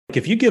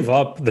If you give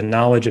up the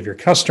knowledge of your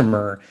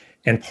customer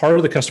and part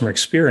of the customer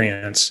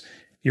experience,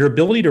 your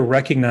ability to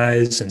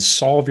recognize and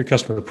solve your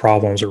customer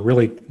problems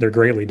they're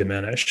greatly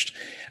diminished.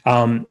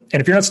 And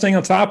if you're not staying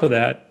on top of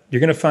that, you're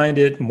going to find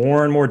it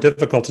more and more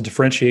difficult to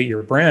differentiate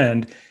your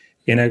brand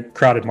in a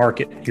crowded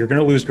market. You're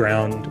going to lose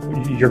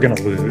ground. You're going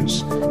to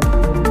lose.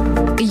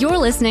 You're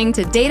listening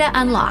to Data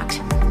Unlocked,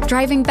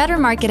 driving better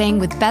marketing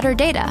with better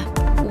data.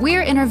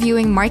 We're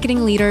interviewing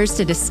marketing leaders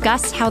to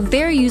discuss how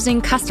they're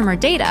using customer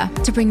data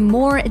to bring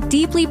more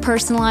deeply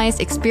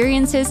personalized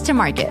experiences to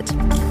market.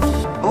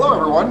 Hello,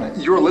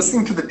 everyone. You're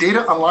listening to the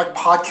Data Unlocked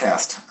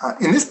podcast.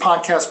 In this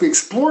podcast, we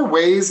explore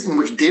ways in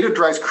which data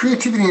drives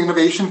creativity and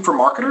innovation for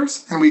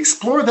marketers, and we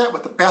explore that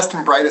with the best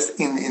and brightest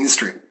in the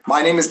industry.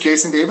 My name is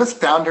Jason Davis,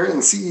 founder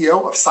and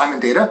CEO of Simon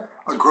Data,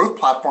 a growth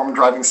platform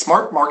driving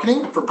smart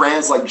marketing for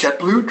brands like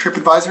JetBlue,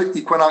 TripAdvisor,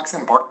 Equinox,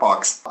 and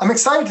BarkBox. I'm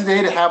excited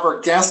today to have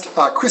our guest,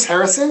 Chris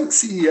Harrison,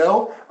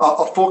 CEO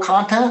of Full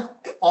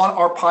Contact, on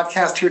our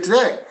podcast here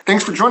today.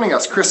 Thanks for joining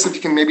us. Chris, if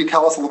you can maybe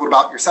tell us a little bit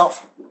about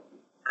yourself.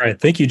 All right.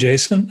 Thank you,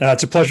 Jason.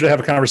 It's a pleasure to have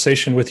a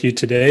conversation with you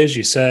today. As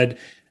you said,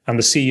 I'm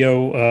the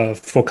CEO of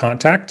Full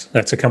Contact.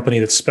 That's a company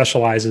that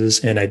specializes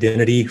in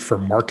identity for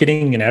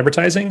marketing and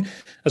advertising,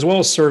 as well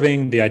as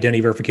serving the identity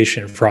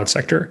verification and fraud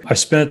sector. I've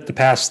spent the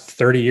past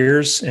 30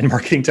 years in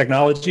marketing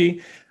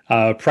technology.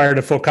 Prior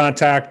to Full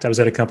Contact, I was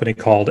at a company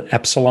called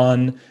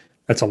Epsilon.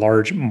 That's a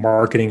large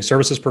marketing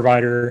services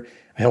provider.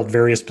 I held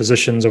various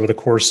positions over the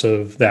course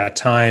of that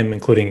time,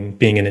 including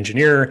being an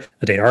engineer,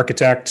 a data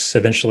architect,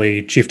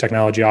 eventually chief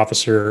technology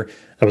officer.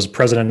 I was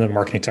president of the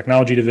marketing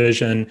technology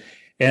division.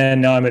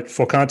 And now I'm at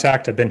Full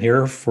Contact. I've been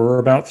here for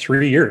about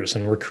 3 years,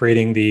 and we're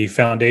creating the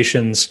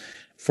foundations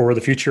for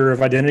the future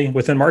of identity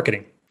within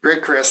marketing.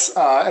 Great, Chris.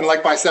 And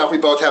like myself, we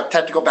both have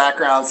technical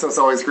backgrounds, so it's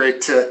always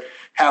great to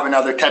have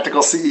another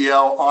technical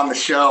CEO on the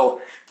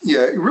show.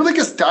 Yeah, really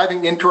just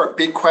diving into our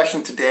big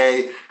question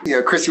today.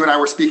 Chris, you and I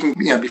were speaking,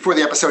 before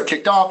the episode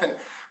kicked off, and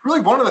really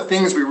one of the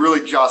things we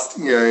really just,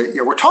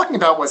 we're talking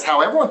about was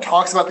how everyone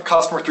talks about the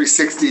customer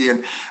 360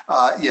 and,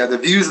 the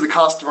views of the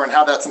customer and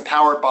how that's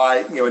empowered by,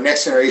 a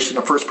next generation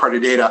of first party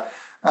data.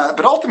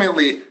 But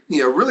ultimately,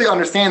 really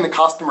understanding the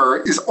customer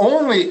is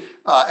only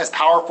as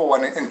powerful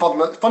and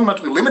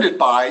fundamentally limited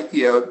by,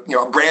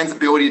 a brand's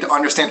ability to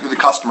understand who the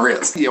customer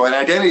is. And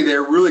identity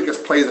there really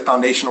just plays a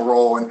foundational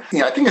role. And,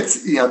 I think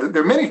it's, there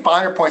are many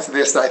finer points of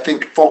this that I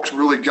think folks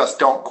really just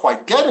don't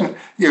quite get. And,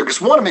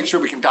 just want to make sure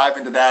we can dive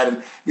into that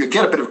and,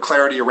 get a bit of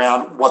clarity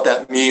around what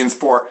that means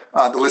for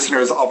the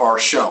listeners of our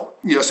show.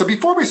 So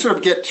before we sort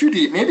of get too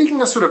deep, maybe you can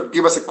just sort of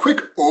give us a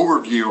quick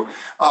overview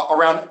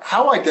around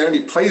how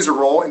identity plays a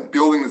role in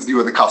building this view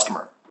of the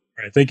customer.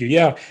 All right, thank you.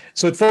 Yeah.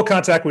 So at Full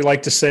Contact, we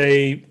like to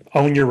say,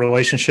 own your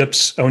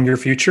relationships, own your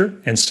future.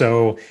 And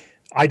so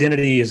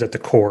identity is at the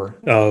core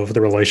of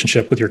the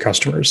relationship with your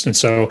customers. And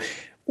so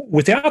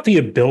without the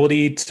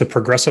ability to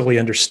progressively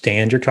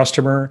understand your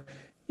customer,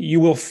 you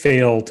will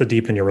fail to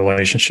deepen your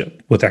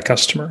relationship with that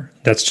customer.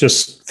 That's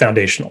just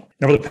foundational.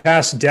 And over the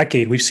past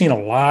decade, we've seen a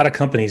lot of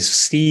companies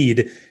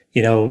cede,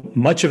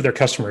 much of their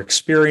customer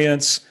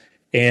experience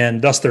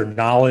and thus their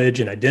knowledge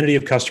and identity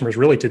of customers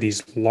really to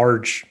these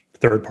large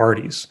third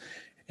parties.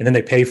 And then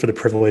they pay for the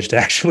privilege to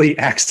actually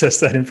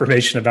access that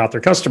information about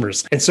their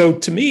customers. And so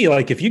to me,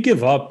 if you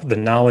give up the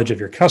knowledge of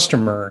your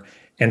customer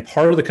and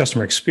part of the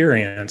customer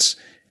experience,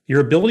 your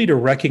ability to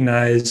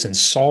recognize and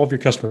solve your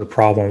customer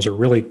problems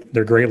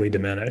they're greatly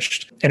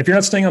diminished. And if you're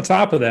not staying on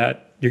top of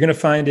that, you're going to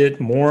find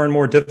it more and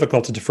more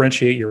difficult to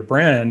differentiate your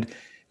brand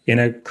in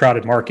a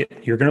crowded market.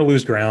 You're going to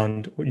lose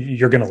ground.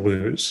 You're going to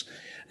lose.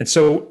 And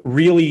so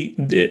really,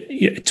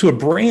 to a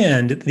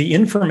brand, the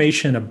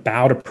information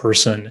about a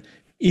person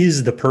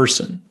is the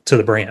person to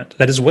the brand.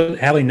 That is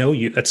how they know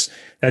you.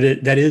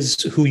 That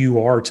is who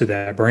you are to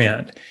that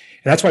brand.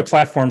 And that's why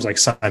platforms like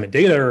Simon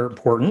Data are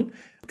important,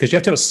 because you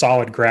have to have a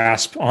solid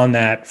grasp on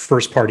that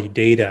first party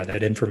data,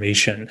 that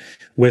information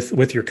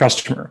with your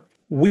customer.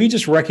 We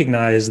just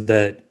recognize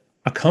that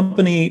a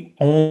company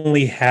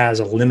only has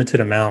a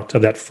limited amount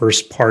of that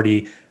first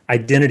party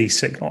identity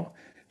signal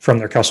from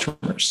their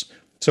customers.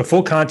 So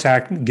Full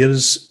Contact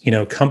gives,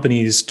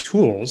 companies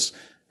tools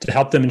to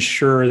help them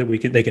ensure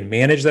that they can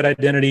manage that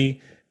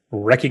identity,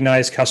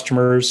 recognize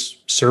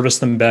customers, service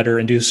them better,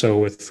 and do so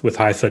with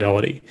high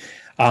fidelity.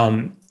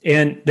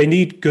 And they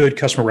need good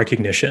customer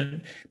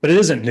recognition, but it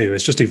isn't new.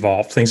 It's just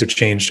evolved. Things have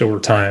changed over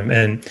time.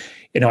 And,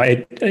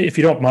 if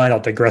you don't mind, I'll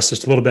digress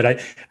just a little bit.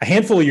 A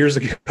handful of years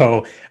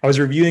ago, I was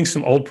reviewing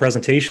some old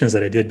presentations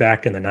that I did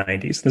back in the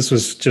 90s. This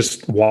was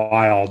just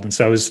wild. And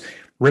so I was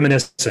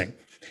reminiscing.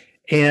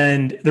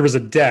 And there was a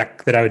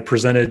deck that I had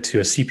presented to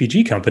a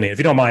CPG company. If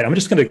you don't mind, I'm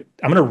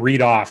going to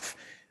read off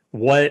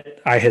what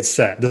I had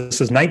said.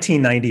 This is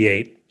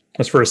 1998. It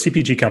was for a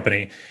CPG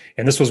company.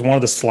 And this was one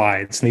of the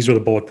slides. And these were the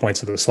bullet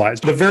points of the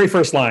slides. The very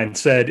first line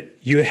said,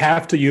 you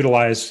have to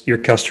utilize your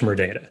customer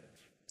data.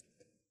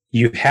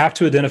 You have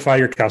to identify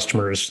your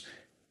customers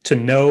to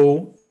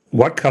know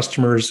what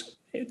customers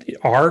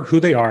are, who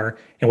they are,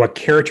 and what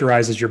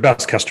characterizes your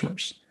best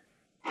customers.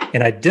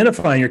 And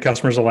identifying your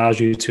customers allows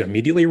you to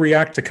immediately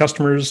react to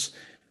customers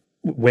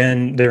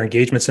when their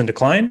engagement's in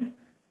decline,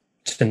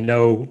 to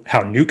know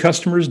how new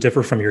customers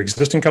differ from your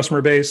existing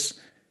customer base,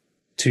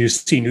 to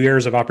see new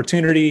areas of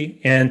opportunity,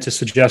 and to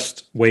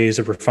suggest ways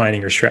of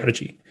refining your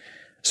strategy.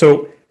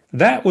 So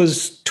that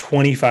was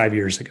 25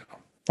 years ago,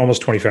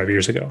 almost 25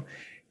 years ago.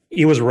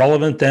 It was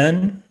relevant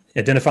then.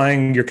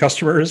 Identifying your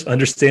customers,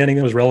 understanding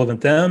it was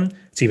relevant then.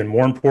 It's even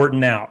more important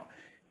now.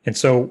 And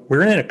so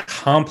we're in a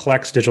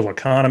complex digital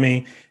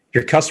economy.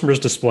 Your customers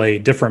display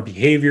different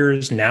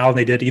behaviors now than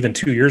they did even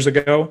 2 years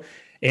ago.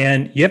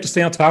 And you have to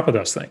stay on top of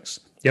those things.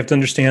 You have to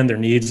understand their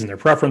needs and their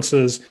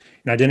preferences.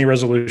 And identity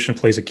resolution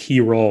plays a key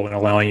role in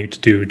allowing you to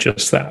do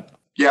just that.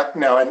 Yep,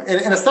 no, and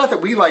it's not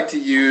that we like to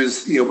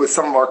use, with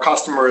some of our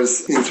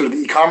customers in sort of the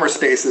e-commerce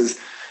spaces,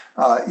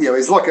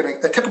 is look at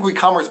a typical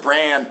e-commerce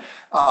brand,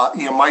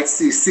 might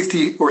see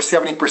 60 or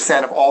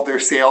 70% of all their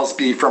sales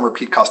be from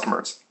repeat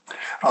customers.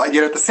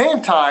 Yet at the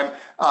same time,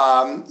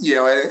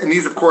 and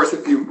these, of course,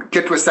 if you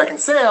get to a second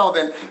sale,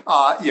 then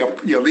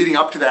leading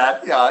up to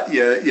that,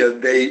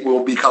 they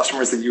will be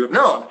customers that you have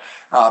known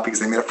because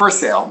they made a first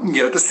sale.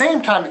 Yet at the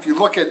same time, if you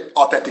look at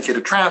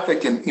authenticated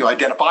traffic and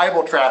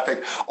identifiable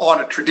traffic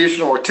on a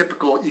traditional or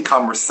typical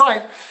e-commerce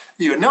site,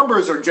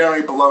 numbers are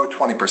generally below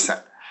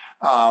 20%.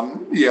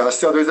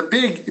 So there's a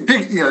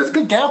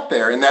big gap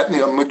there in that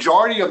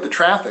majority of the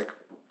traffic.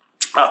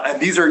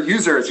 And these are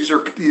users.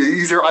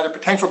 These are either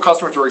potential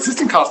customers or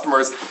existing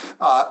customers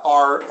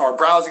are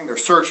browsing, they're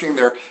searching,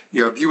 they're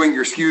viewing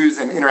your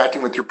SKUs and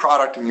interacting with your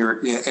product and your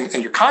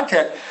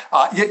content.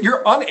 Yet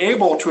you're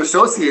unable to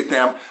associate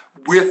them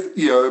with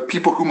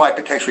people who might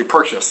potentially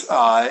purchase.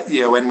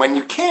 And when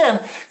you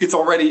can, it's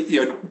already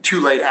too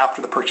late after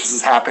the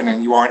purchases happen,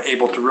 and you aren't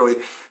able to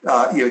really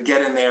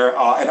get in there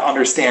and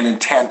understand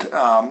intent.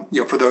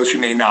 For those who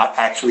may not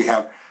actually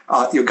have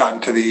gotten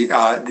to the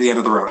end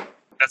of the road.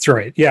 That's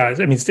right. Yeah.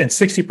 I mean, and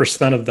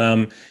 60% of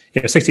them,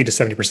 60 to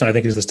 70%, I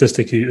think is the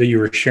statistic that you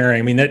were sharing.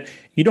 I mean, that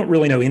you don't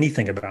really know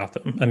anything about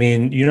them. I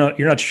mean, you're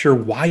not sure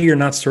why you're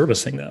not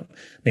servicing them. I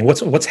mean,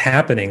 what's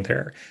happening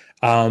there?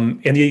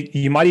 And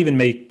you might even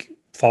make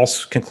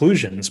false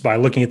conclusions by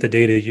looking at the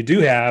data you do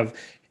have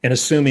and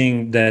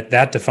assuming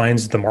that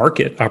defines the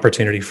market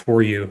opportunity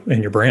for you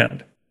and your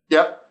brand.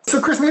 Yep.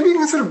 So Chris, maybe you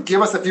can sort of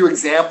give us a few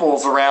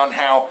examples around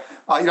how,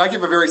 I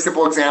give a very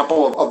simple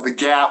example of the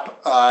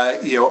gap,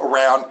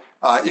 around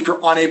if you're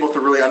unable to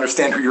really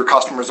understand who your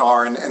customers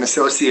are and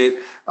associate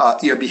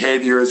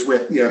behaviors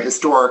with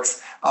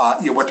historics,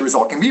 what the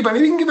result can be. But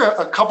maybe you can give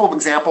a couple of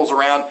examples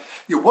around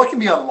what can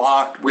be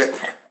unlocked with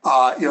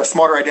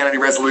smarter identity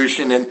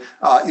resolution and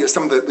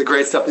some of the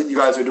great stuff that you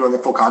guys are doing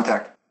with Full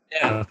Contact.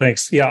 Yeah,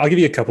 thanks. Yeah, I'll give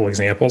you a couple of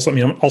examples. I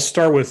mean, I'll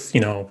start with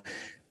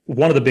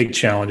one of the big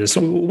challenges.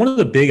 So one of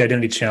the big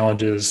identity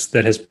challenges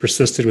that has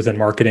persisted within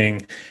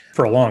marketing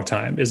for a long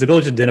time is the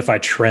ability to identify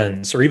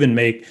trends or even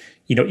make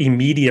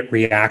immediate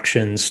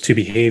reactions to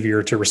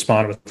behavior to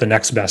respond with the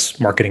next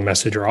best marketing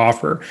message or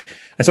offer.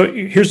 And so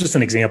here's just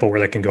an example where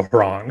that can go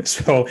wrong.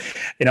 So,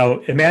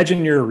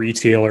 imagine you're a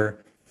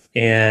retailer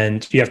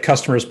and you have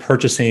customers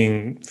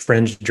purchasing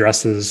fringed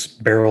dresses,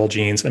 barrel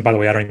jeans. And by the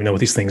way, I don't even know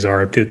what these things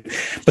are, but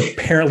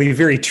apparently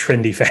very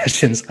trendy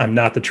fashions. I'm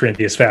not the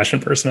trendiest fashion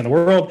person in the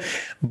world,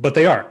 but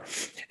they are.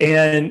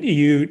 And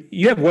you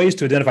have ways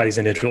to identify these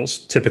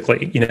individuals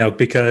typically,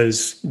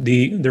 because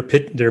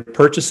they're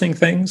purchasing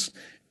things.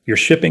 You're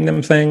shipping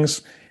them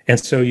things. And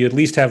so you at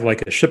least have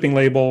like a shipping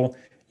label.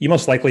 You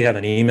most likely have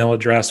an email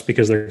address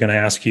because they're going to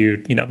ask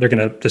you, they're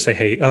going to say,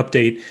 hey,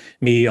 update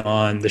me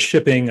on the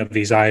shipping of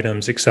these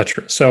items, et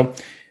cetera. So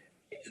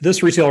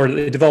this retailer,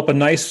 they develop a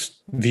nice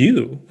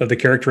view of the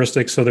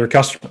characteristics of their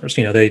customers.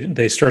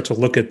 They start to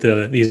look at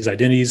these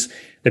identities.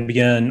 They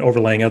begin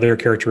overlaying other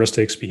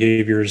characteristics,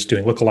 behaviors,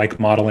 doing lookalike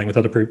modeling with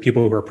other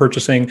people who are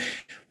purchasing.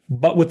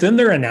 But within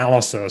their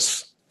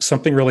analysis,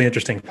 something really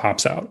interesting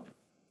pops out.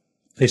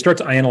 They start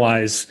to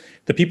analyze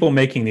the people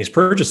making these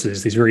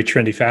purchases, these very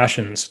trendy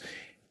fashions.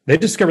 They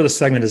discover the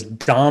segment is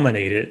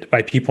dominated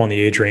by people in the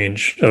age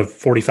range of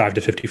 45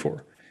 to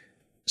 54.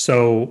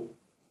 So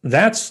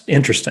that's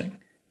interesting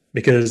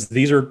because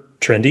these are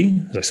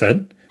trendy, as I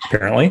said,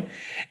 apparently.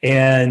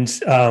 And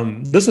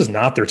this is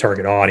not their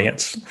target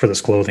audience for this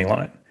clothing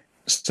line.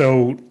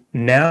 So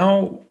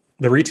now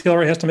the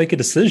retailer has to make a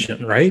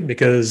decision, right?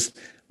 Because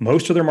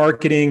most of their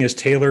marketing is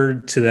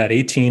tailored to that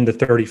 18 to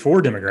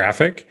 34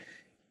 demographic.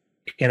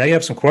 And I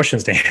have some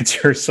questions to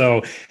answer.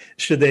 So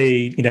should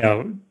they,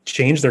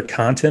 change their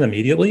content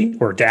immediately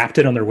or adapt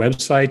it on their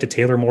website to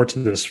tailor more to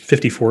this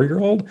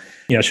 54-year-old?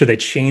 Should they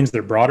change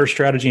their broader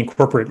strategy,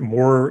 incorporate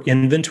more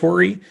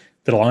inventory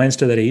that aligns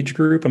to that age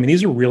group? I mean,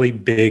 these are really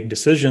big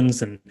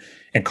decisions and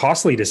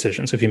costly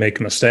decisions if you make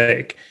a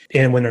mistake.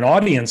 And when an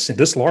audience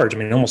this large,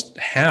 almost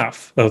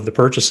half of the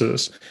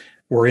purchases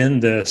were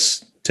in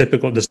this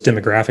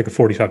demographic of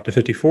 45 to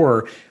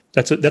 54,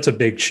 that's a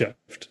big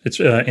shift. It's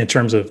in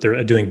terms of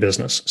their doing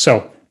business.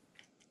 So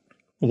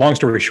long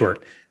story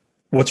short,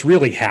 what's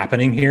really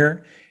happening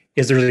here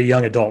is there's a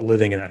young adult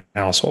living in that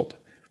household.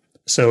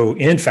 So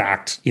in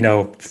fact,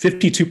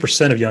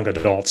 52% of young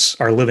adults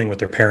are living with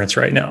their parents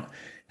right now.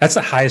 That's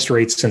the highest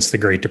rate since the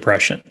Great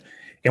Depression.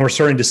 And we're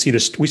starting to see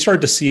this. We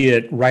started to see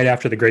it right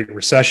after the Great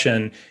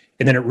Recession,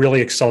 and then it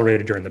really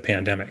accelerated during the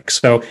pandemic.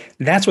 So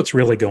that's what's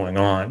really going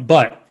on.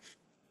 But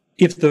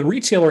if the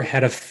retailer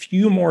had a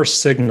few more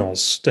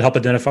signals to help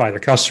identify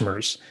their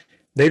customers,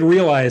 they'd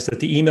realize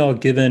that the email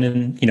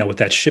given with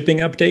that shipping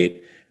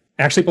update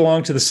actually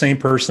belonged to the same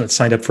person that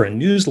signed up for a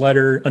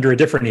newsletter under a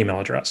different email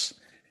address.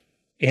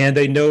 And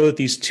they know that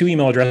these two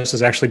email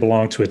addresses actually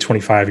belong to a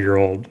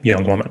 25-year-old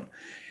young woman.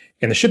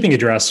 And the shipping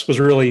address was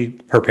really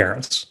her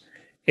parents'.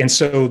 And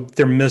so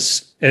they're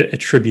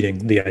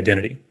misattributing the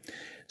identity.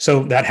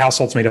 So that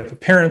household's made up of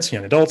parents,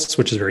 young adults,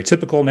 which is very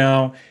typical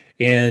now.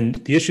 And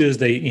the issue is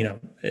they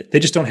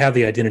just don't have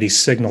the identity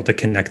signal to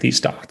connect these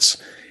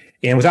dots.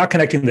 And without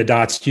connecting the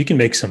dots, you can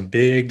make some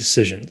big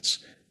decisions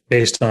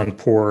based on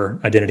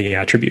poor identity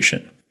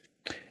attribution.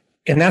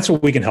 And that's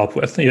what we can help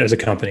with as a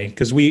company,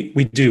 because we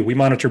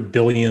monitor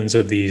billions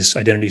of these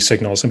identity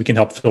signals, and we can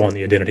help fill in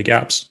the identity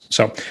gaps.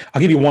 So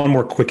I'll give you one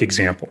more quick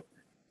example.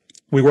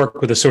 We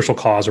work with a social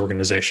cause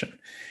organization,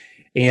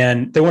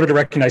 and they wanted to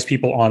recognize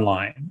people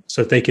online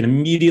so that they can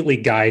immediately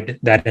guide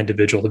that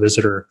individual, the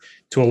visitor,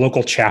 to a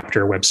local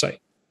chapter website.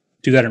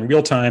 Do that in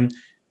real time.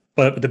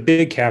 But the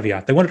big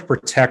caveat, they wanted to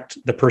protect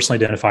the personally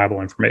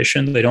identifiable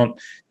information. They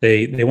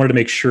wanted to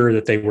make sure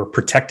that they were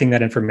protecting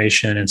that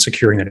information and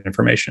securing that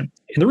information.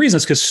 And the reason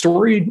is because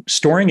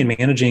storing and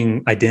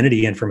managing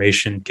identity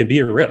information can be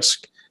a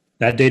risk.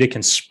 That data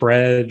can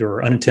spread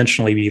or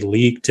unintentionally be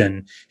leaked,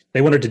 and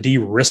they wanted to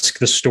de-risk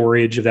the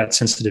storage of that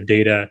sensitive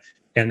data,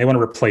 and they want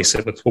to replace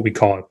it with what we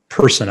call a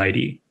person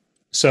ID.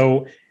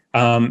 So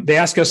they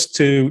ask us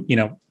to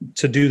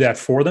do that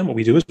for them. What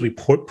we do is we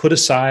put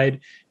aside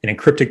an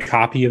encrypted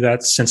copy of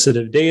that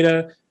sensitive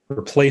data,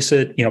 replace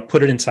it,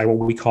 put it inside what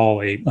we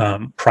call a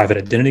private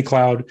identity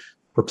cloud,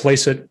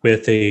 replace it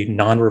with a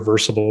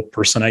non-reversible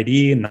person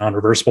ID.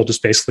 Non-reversible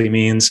just basically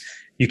means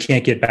you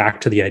can't get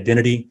back to the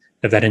identity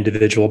of that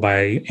individual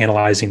by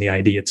analyzing the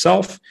ID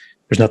itself.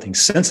 There's nothing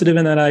sensitive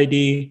in that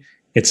ID.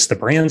 It's the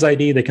brand's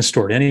ID. They can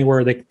store it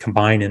anywhere. They can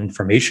combine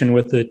information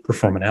with it,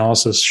 perform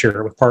analysis, share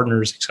it with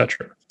partners, et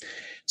cetera.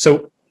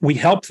 So we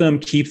help them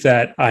keep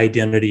that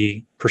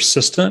identity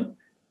persistent,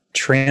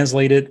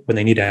 translate it when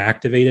they need to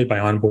activate it by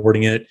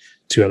onboarding it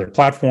to other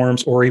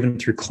platforms or even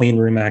through clean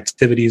room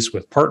activities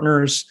with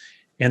partners.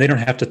 And they don't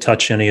have to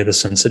touch any of the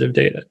sensitive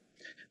data.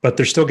 But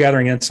they're still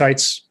gathering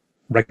insights,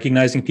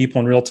 recognizing people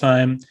in real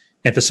time,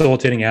 and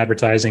facilitating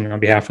advertising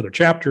on behalf of their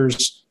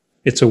chapters.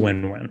 It's a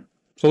win-win.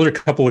 So those are a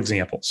couple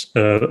examples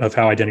of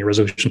how identity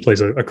resolution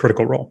plays a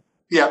critical role.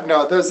 Yeah,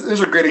 no,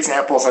 those are great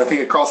examples. I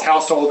think across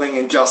householding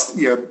and just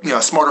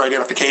smarter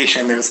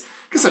identification, there's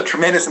just a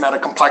tremendous amount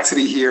of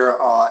complexity here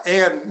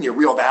and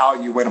real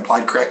value when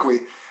applied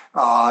correctly.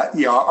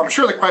 I'm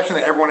sure the question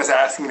that everyone is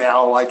asking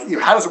now,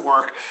 how does it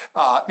work?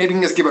 Maybe you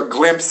can just give a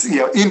glimpse,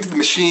 into the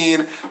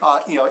machine,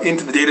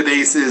 into the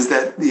databases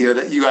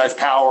that you guys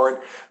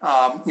powered.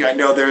 I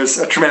know there's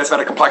a tremendous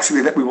amount of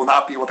complexity that we will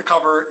not be able to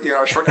cover in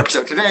our short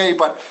episode today,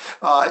 but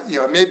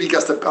maybe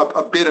just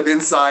a bit of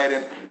insight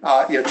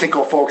and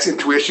tinkle folks'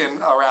 intuition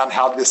around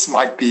how this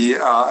might be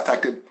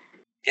affected.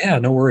 Yeah,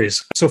 no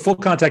worries. So Full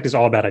Contact is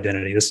all about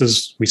identity.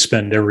 We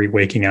spend every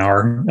waking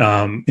hour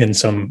in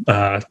some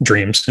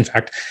dreams, in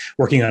fact,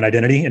 working on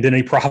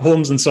identity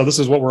problems. And so this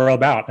is what we're all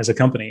about as a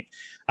company.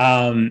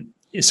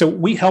 So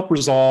we help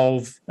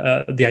resolve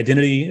the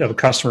identity of a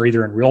customer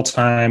either in real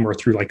time or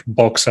through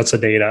bulk sets of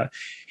data.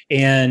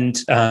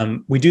 And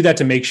we do that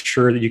to make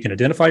sure that you can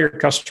identify your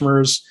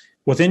customers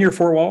within your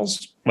four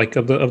walls,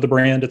 of the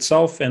brand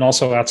itself, and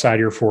also outside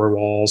your four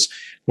walls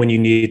when you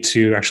need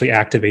to actually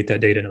activate that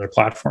data in other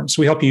platforms.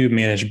 So we help you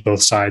manage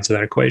both sides of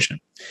that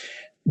equation.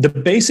 The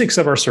basics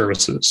of our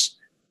services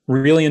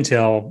really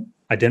entail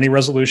identity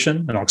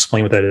resolution, and I'll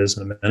explain what that is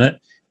in a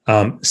minute.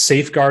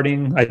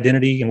 Safeguarding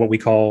identity and what we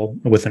call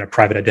within a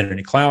private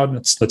identity cloud.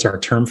 That's our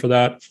term for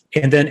that.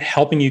 And then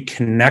helping you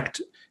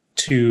connect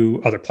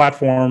to other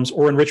platforms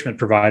or enrichment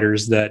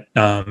providers that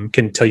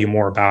can tell you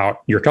more about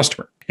your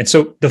customer. And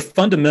so the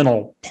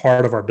fundamental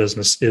part of our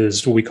business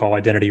is what we call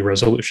identity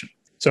resolution.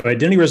 So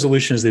identity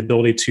resolution is the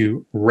ability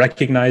to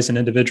recognize an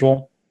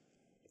individual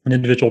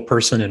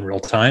person in real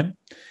time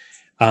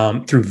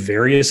through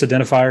various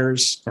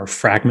identifiers or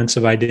fragments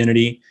of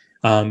identity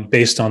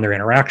based on their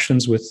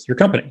interactions with your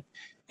company.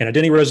 And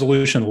identity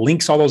resolution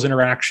links all those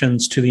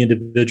interactions to the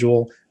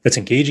individual that's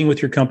engaging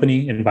with your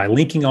company. And by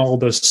linking all of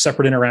those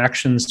separate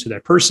interactions to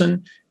that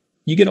person,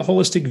 you get a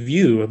holistic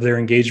view of their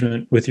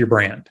engagement with your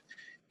brand.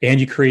 And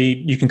you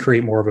can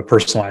create more of a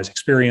personalized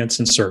experience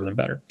and serve them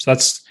better. So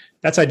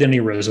that's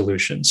identity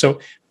resolution. So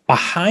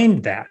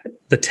behind that,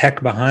 the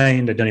tech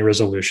behind identity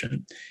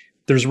resolution,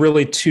 there's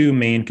really two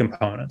main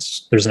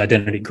components. There's an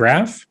identity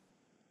graph,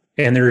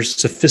 and there's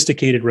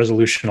sophisticated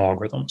resolution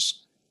algorithms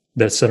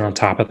that sit on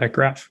top of that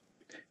graph.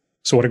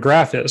 So what a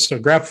graph is, so a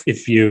graph,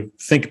 if you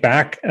think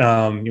back,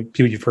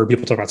 you've heard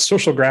people talk about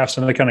social graphs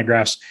and other kind of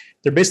graphs.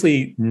 They're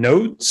basically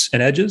nodes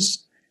and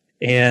edges,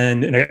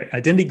 And an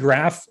identity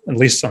graph, at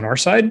least on our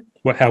side,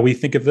 how we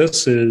think of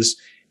this is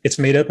it's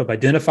made up of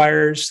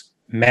identifiers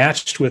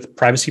matched with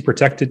privacy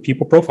protected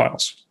people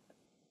profiles.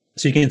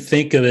 So you can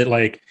think of it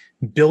like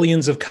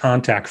billions of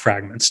contact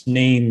fragments,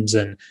 names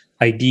and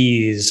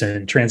IDs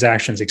and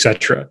transactions, et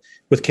cetera,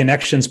 with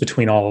connections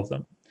between all of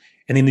them.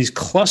 And then these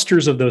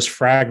clusters of those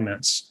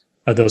fragments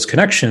of those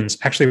connections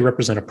actually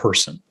represent a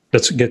person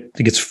that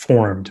gets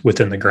formed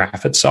within the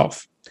graph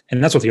itself.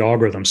 And that's what the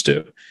algorithms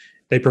do.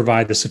 They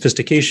provide the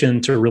sophistication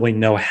to really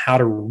know how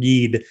to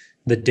read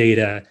the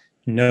data,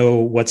 know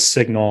what's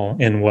signal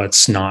and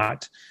what's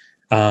not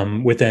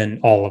within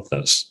all of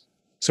those.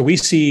 So we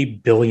see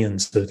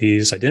billions of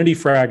these identity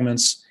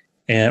fragments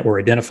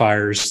or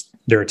identifiers.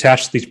 They're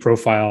attached to these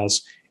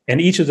profiles.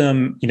 And each of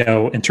them,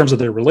 in terms of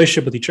their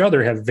relationship with each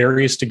other, have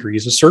various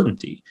degrees of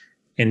certainty.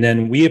 And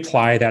then we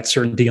apply that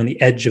certainty on the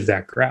edge of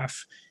that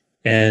graph.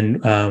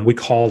 And we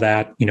call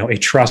that, a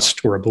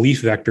trust or a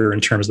belief vector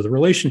in terms of the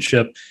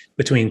relationship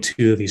between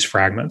two of these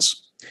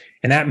fragments.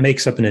 And that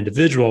makes up an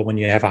individual when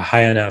you have a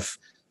high enough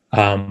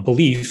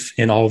belief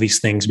in all of these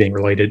things being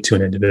related to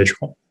an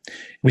individual.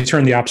 We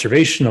turn the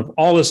observation of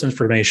all this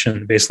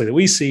information basically that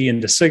we see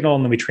into signal,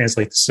 and then we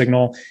translate the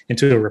signal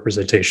into a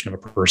representation of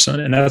a person.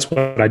 And that's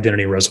what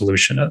identity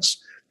resolution is.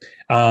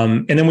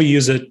 And then we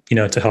use it,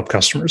 to help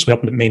customers. We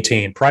help them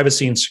maintain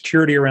privacy and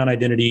security around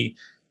identity,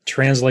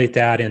 translate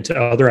that into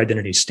other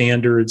identity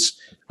standards,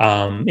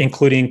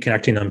 including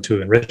connecting them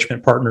to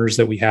enrichment partners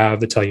that we have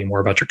that tell you more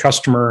about your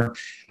customer.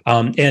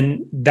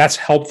 And that's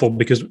helpful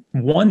because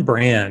one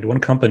brand, one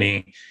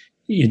company,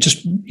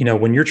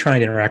 when you're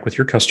trying to interact with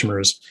your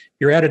customers,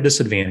 you're at a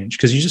disadvantage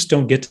because you just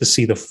don't get to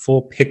see the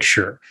full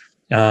picture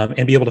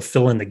and be able to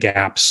fill in the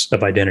gaps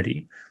of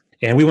identity.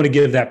 And we want to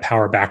give that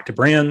power back to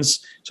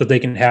brands so they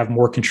can have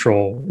more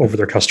control over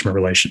their customer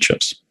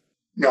relationships.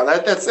 No,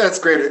 that's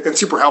great and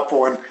super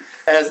helpful. And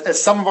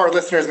as some of our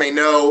listeners may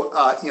know,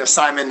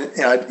 Simon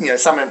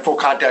and Full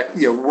Contact,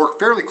 work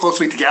fairly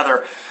closely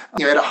together.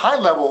 At a high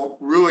level,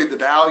 really the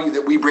value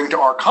that we bring to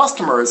our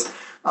customers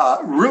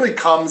really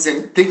comes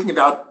in thinking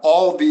about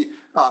all the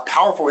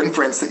powerful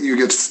inference that you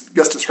just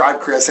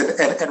described, Chris,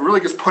 and really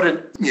just put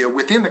it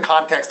within the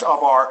context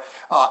of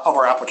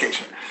our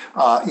application.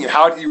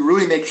 How do you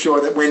really make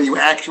sure that when you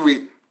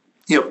actually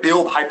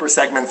build hyper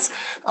segments,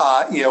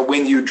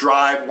 when you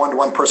drive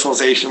one-to-one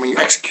personalization, when you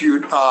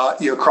execute,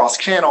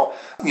 cross-channel,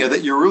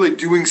 that you're really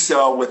doing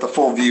so with a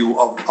full view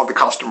of the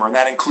customer. And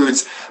that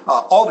includes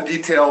all the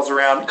details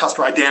around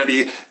customer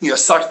identity,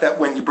 such that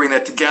when you bring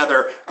that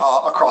together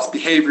across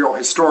behavioral,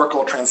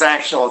 historical,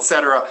 transactional, et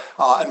cetera,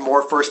 and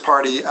more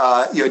first-party,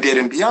 data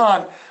and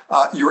beyond,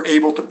 you're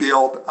able to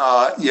build,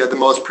 the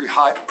most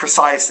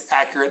precise,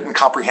 accurate, and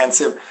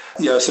comprehensive,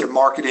 sort of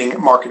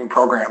marketing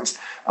programs.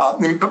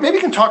 But maybe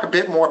you can talk a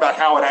bit more about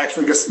how it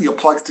actually just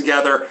plugs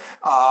together,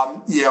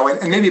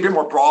 and maybe a bit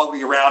more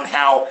broadly around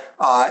how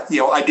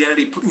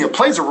identity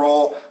plays a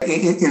role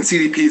in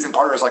CDPs and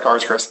partners like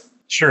ours, Chris.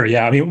 Sure.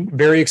 Yeah.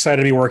 Very excited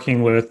to be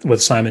working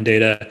with Simon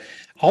Data.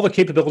 All the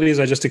capabilities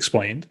I just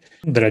explained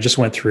that I just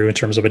went through in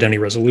terms of identity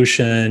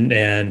resolution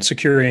and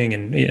securing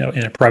and,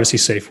 in a privacy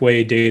safe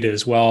way, data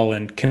as well,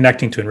 and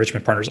connecting to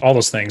enrichment partners, all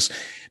those things.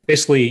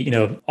 Basically,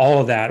 all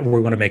of that we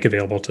want to make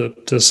available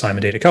to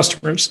Simon Data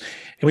customers.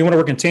 And we want to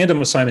work in tandem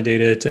with Simon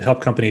Data to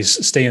help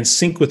companies stay in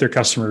sync with their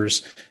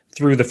customers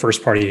through the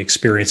first party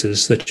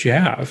experiences that you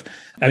have.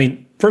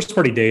 First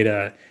party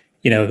data,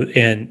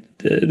 and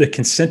the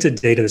consented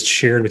data that's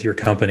shared with your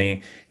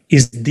company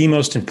is the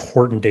most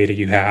important data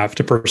you have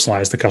to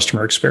personalize the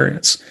customer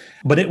experience.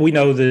 But we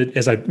know that,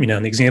 as in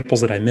the examples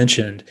that I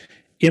mentioned,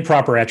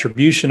 improper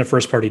attribution of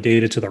first-party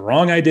data to the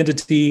wrong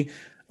identity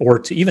or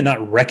to even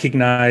not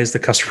recognize the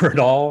customer at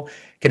all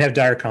can have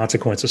dire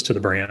consequences to the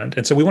brand.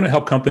 And so we want to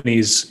help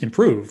companies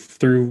improve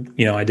through,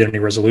 identity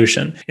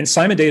resolution. And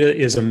Simon Data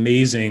is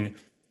amazing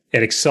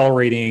at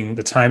accelerating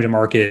the time to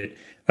market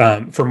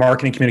for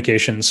marketing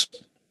communications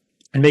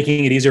and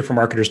making it easier for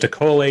marketers to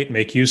collate,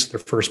 make use of their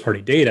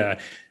first-party data.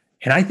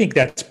 And I think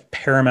that's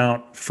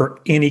paramount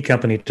for any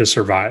company to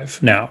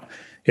survive now.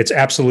 It's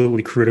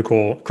absolutely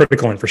critical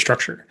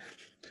infrastructure.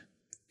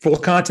 Full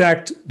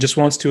Contact just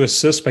wants to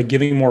assist by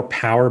giving more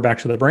power back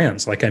to the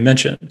brands, like I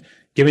mentioned,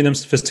 giving them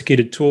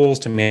sophisticated tools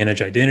to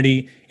manage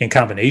identity in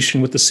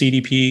combination with the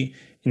CDP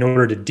in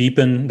order to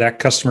deepen that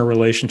customer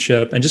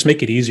relationship and just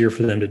make it easier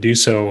for them to do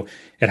so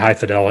at high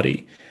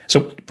fidelity.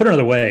 So put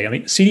another way,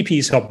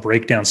 CDPs help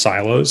break down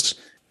silos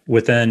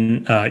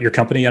within your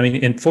company.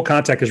 And Full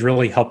Contact has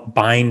really helped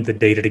bind the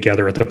data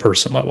together at the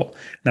person level.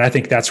 And I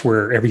think that's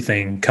where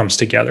everything comes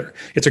together.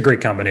 It's a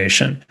great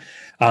combination.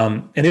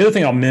 And the other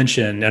thing I'll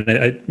mention,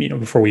 and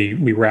before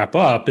we wrap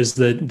up, is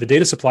that the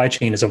data supply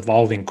chain is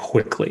evolving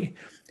quickly.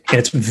 And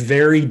it's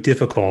very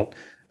difficult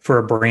for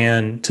a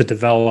brand to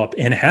develop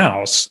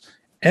in-house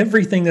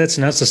everything that's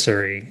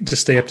necessary to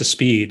stay up to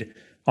speed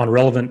on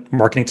relevant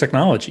marketing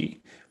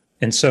technology.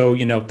 And so,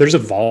 there's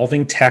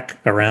evolving tech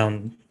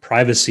around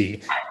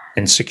privacy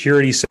and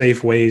security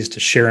safe ways to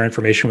share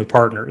information with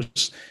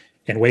partners.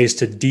 and ways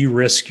to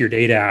de-risk your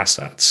data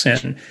assets.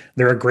 And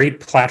there are great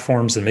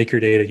platforms that make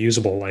your data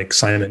usable, like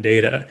Simon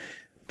Data.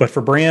 But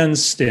for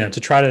brands, to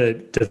try to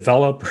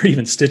develop or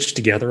even stitch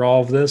together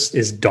all of this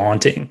is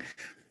daunting.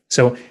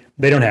 So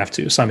they don't have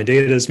to. Simon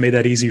Data has made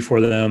that easy for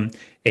them.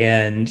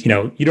 And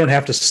you don't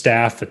have to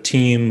staff a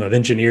team of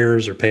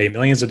engineers or pay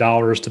millions of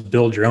dollars to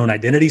build your own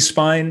identity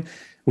spine.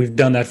 We've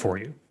done that for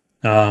you.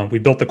 We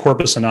built the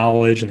corpus of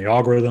knowledge and the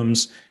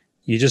algorithms.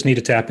 You just need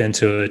to tap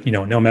into it.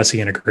 No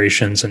messy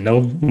integrations and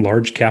no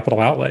large capital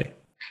outlay.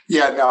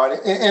 Yeah, no,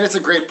 and it's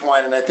a great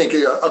point. And I think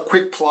a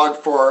quick plug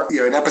for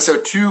in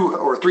episode 2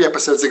 or 3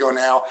 episodes ago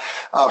now,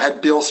 had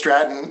Bill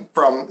Stratton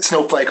from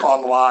Snowflake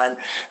on the line,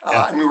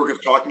 and we were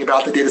talking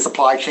about the data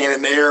supply chain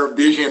and their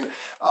vision,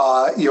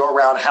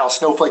 around how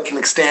Snowflake can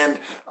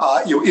extend,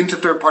 into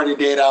third-party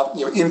data,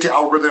 into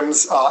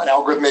algorithms and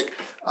algorithmic,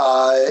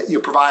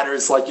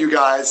 providers like you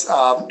guys,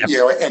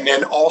 and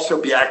then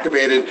also be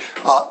activated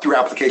through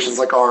applications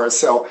like ours.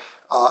 So.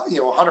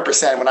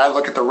 100%. When I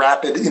look at the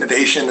rapid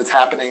innovation that's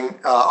happening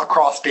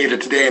across data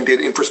today and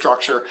data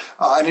infrastructure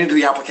and into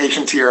the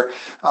application tier,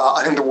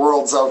 I think the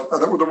world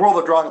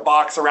of drawing a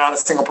box around a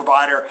single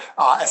provider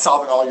and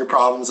solving all your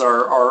problems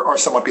are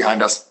somewhat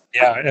behind us.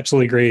 Yeah,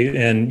 absolutely great.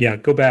 And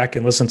go back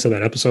and listen to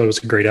that episode. It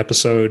was a great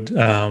episode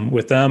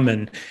with them.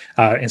 And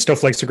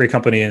Snowflake's a great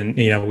company,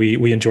 and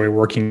we enjoy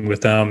working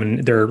with them.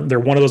 And they're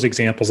one of those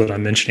examples that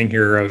I'm mentioning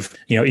here of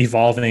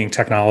evolving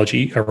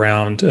technology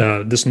around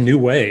this new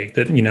way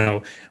that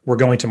we're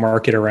going to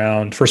market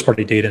around first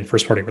party data and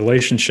first party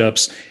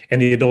relationships,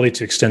 and the ability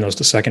to extend those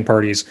to second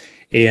parties.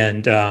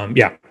 And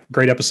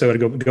great episode.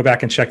 Go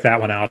back and check that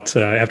one out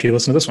after you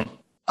listen to this one.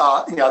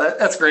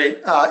 That's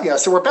great.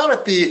 So we're about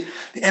at the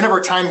end of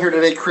our time here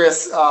today,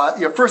 Chris. First, I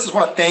just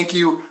want to thank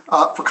you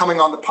for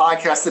coming on the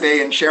podcast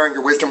today and sharing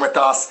your wisdom with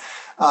us.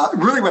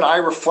 Really, when I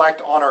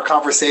reflect on our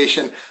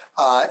conversation,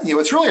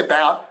 it's really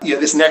about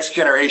this next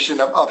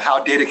generation of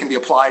how data can be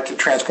applied to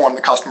transform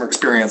the customer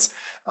experience,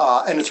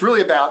 and it's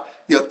really about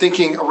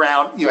thinking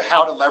around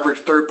how to leverage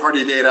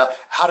third-party data,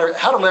 how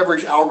to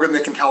leverage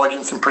algorithmic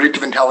intelligence and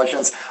predictive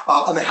intelligence,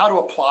 and then how to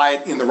apply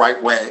it in the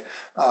right way.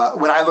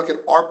 When I look at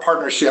our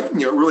partnership,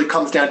 it really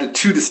comes down to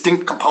 2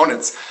 distinct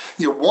components.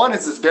 One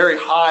is this very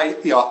high,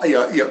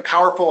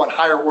 powerful and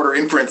higher order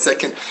inference that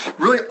can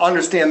really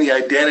understand the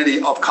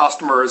identity of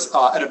customers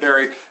at a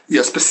very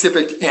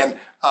specific and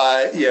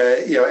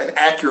an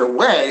accurate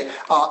way.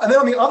 And then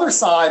on the other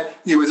side,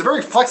 is a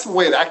very flexible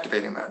way of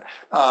activating that.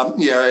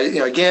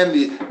 Again,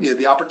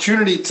 the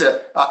opportunity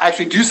to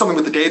actually do something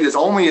with the data is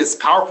only as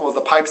powerful as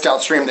the pipes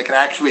downstream that can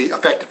actually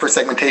affect it for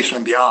segmentation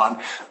and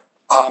beyond.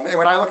 And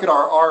when I look at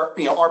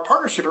our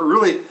partnership, it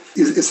really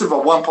is sort of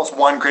a 1 +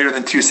 1 greater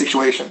than 2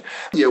 situation.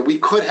 We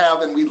could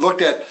have, and we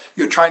looked at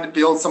trying to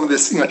build some of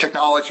this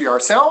technology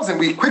ourselves, and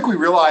we quickly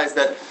realized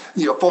that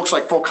folks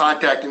like Full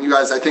Contact and you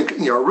guys, I think,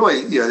 are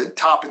really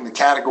top in the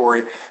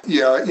category.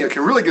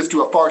 Can really just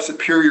do a far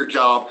superior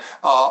job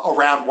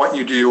around what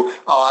you do,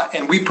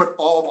 and we put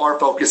all of our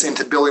focus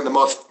into building the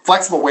most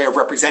flexible way of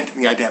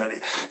representing the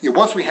identity.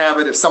 Once we have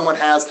it, if someone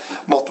has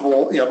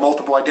multiple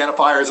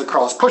identifiers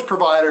across push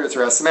providers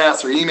or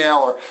SMS or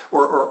email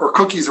or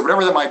cookies or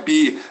whatever that might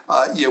be,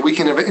 we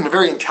can in a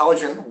very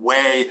intelligent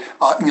way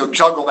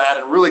juggle that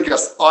and really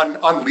just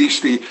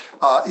unleash the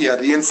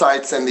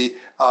insights and the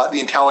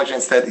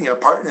intelligence that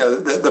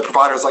the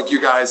providers like you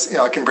guys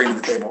can bring to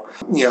the table.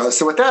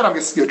 So with that, I'm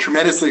just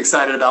tremendously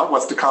excited about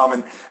what's to come,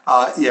 and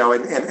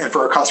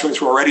for our customers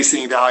who are already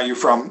seeing value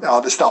from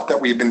the stuff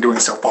that we've been doing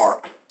so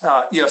far.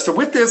 So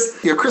with this,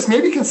 Chris,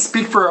 maybe you can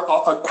speak for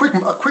a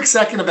quick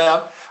second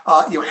about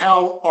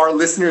how our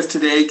listeners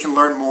today can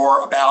learn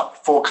more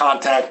about Full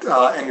Contact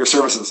and your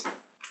services.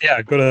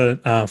 Yeah, go to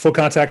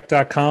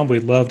fullcontact.com.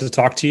 We'd love to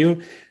talk to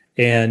you.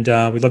 And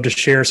we'd love to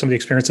share some of the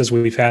experiences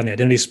we've had in the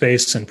identity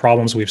space and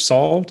problems we've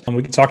solved. And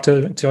we can talk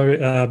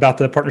to about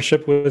the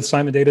partnership with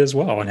Simon Data as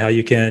well, and how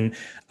you can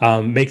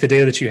make the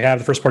data that you have,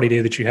 the first party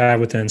data that you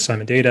have within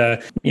Simon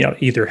Data,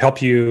 either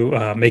help you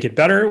make it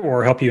better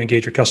or help you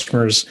engage your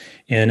customers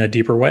in a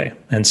deeper way.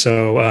 And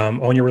so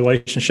own your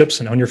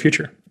relationships and own your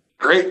future.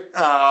 Great.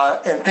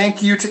 And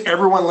thank you to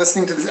everyone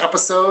listening to this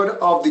episode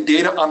of the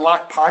Data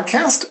Unlocked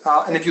podcast.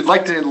 And if you'd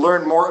like to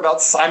learn more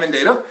about Simon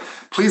Data,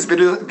 please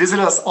visit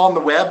us on the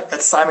web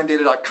at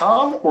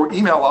simondata.com or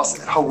email us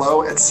at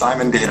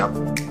hello@simondata.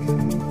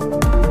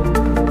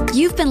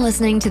 You've been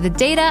listening to the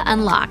Data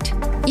Unlocked.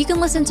 You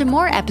can listen to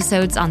more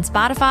episodes on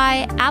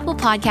Spotify, Apple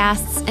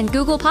Podcasts, and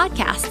Google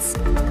Podcasts.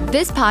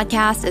 This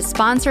podcast is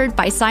sponsored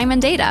by Simon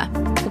Data.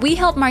 We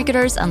help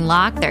marketers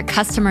unlock their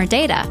customer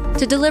data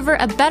to deliver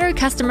a better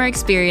customer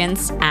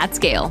experience at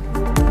scale.